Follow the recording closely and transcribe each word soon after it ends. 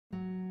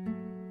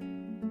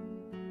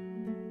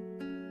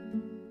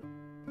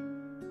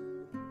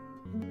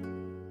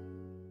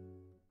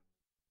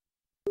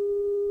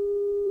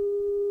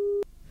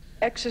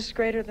X is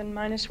greater than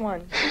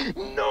 -1.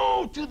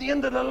 No, to the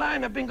end of the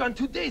line. I've been gone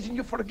 2 days and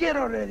you forget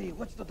already.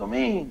 What's the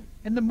domain?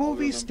 In the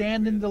movie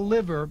Stand and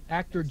Deliver,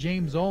 actor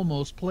James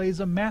Olmos plays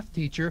a math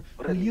teacher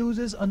who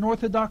uses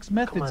unorthodox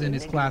methods in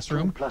his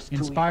classroom,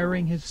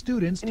 inspiring his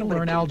students to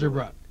learn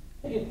algebra.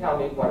 Can you tell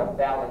me what a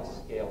balance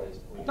scale is,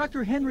 please?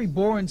 Dr. Henry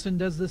Borenson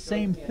does the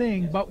same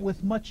thing, but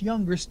with much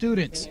younger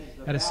students.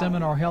 At a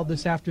seminar held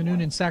this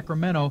afternoon in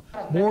Sacramento,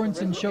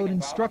 Borenson showed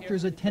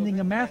instructors attending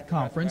a math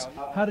conference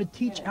how to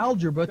teach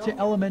algebra to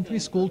elementary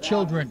school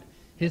children.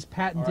 His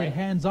patented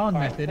hands-on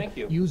method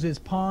uses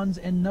pawns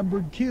and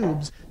numbered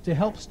cubes to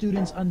help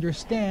students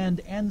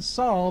understand and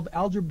solve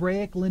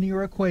algebraic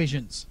linear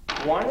equations.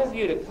 I want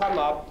you to come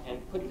up and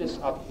put this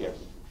up here.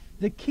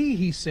 The key,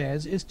 he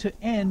says, is to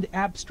end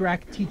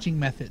abstract teaching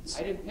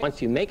methods.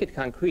 Once you make it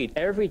concrete,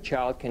 every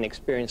child can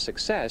experience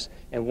success,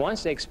 and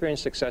once they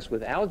experience success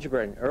with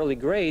algebra in early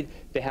grade,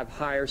 they have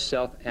higher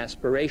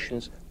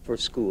self-aspirations for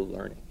school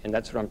learning, and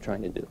that's what I'm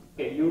trying to do.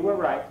 Okay, you were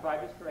right.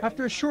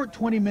 After a short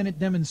 20-minute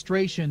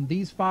demonstration,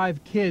 these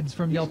 5 kids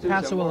from El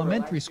Paso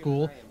Elementary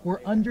School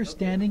were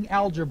understanding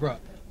algebra.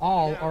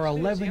 All are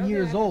 11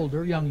 years old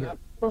or younger.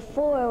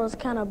 Before it was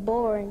kind of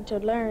boring to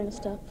learn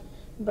stuff,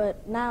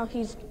 but now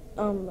he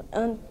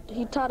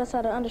taught us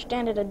how to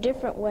understand it a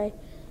different way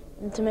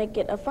and to make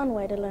it a fun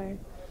way to learn.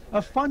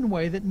 A fun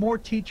way that more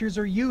teachers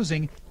are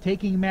using,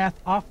 taking math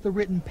off the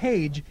written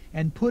page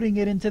and putting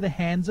it into the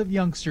hands of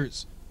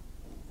youngsters.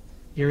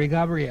 Gary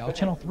Gabriel,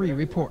 Channel 3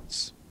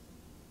 reports.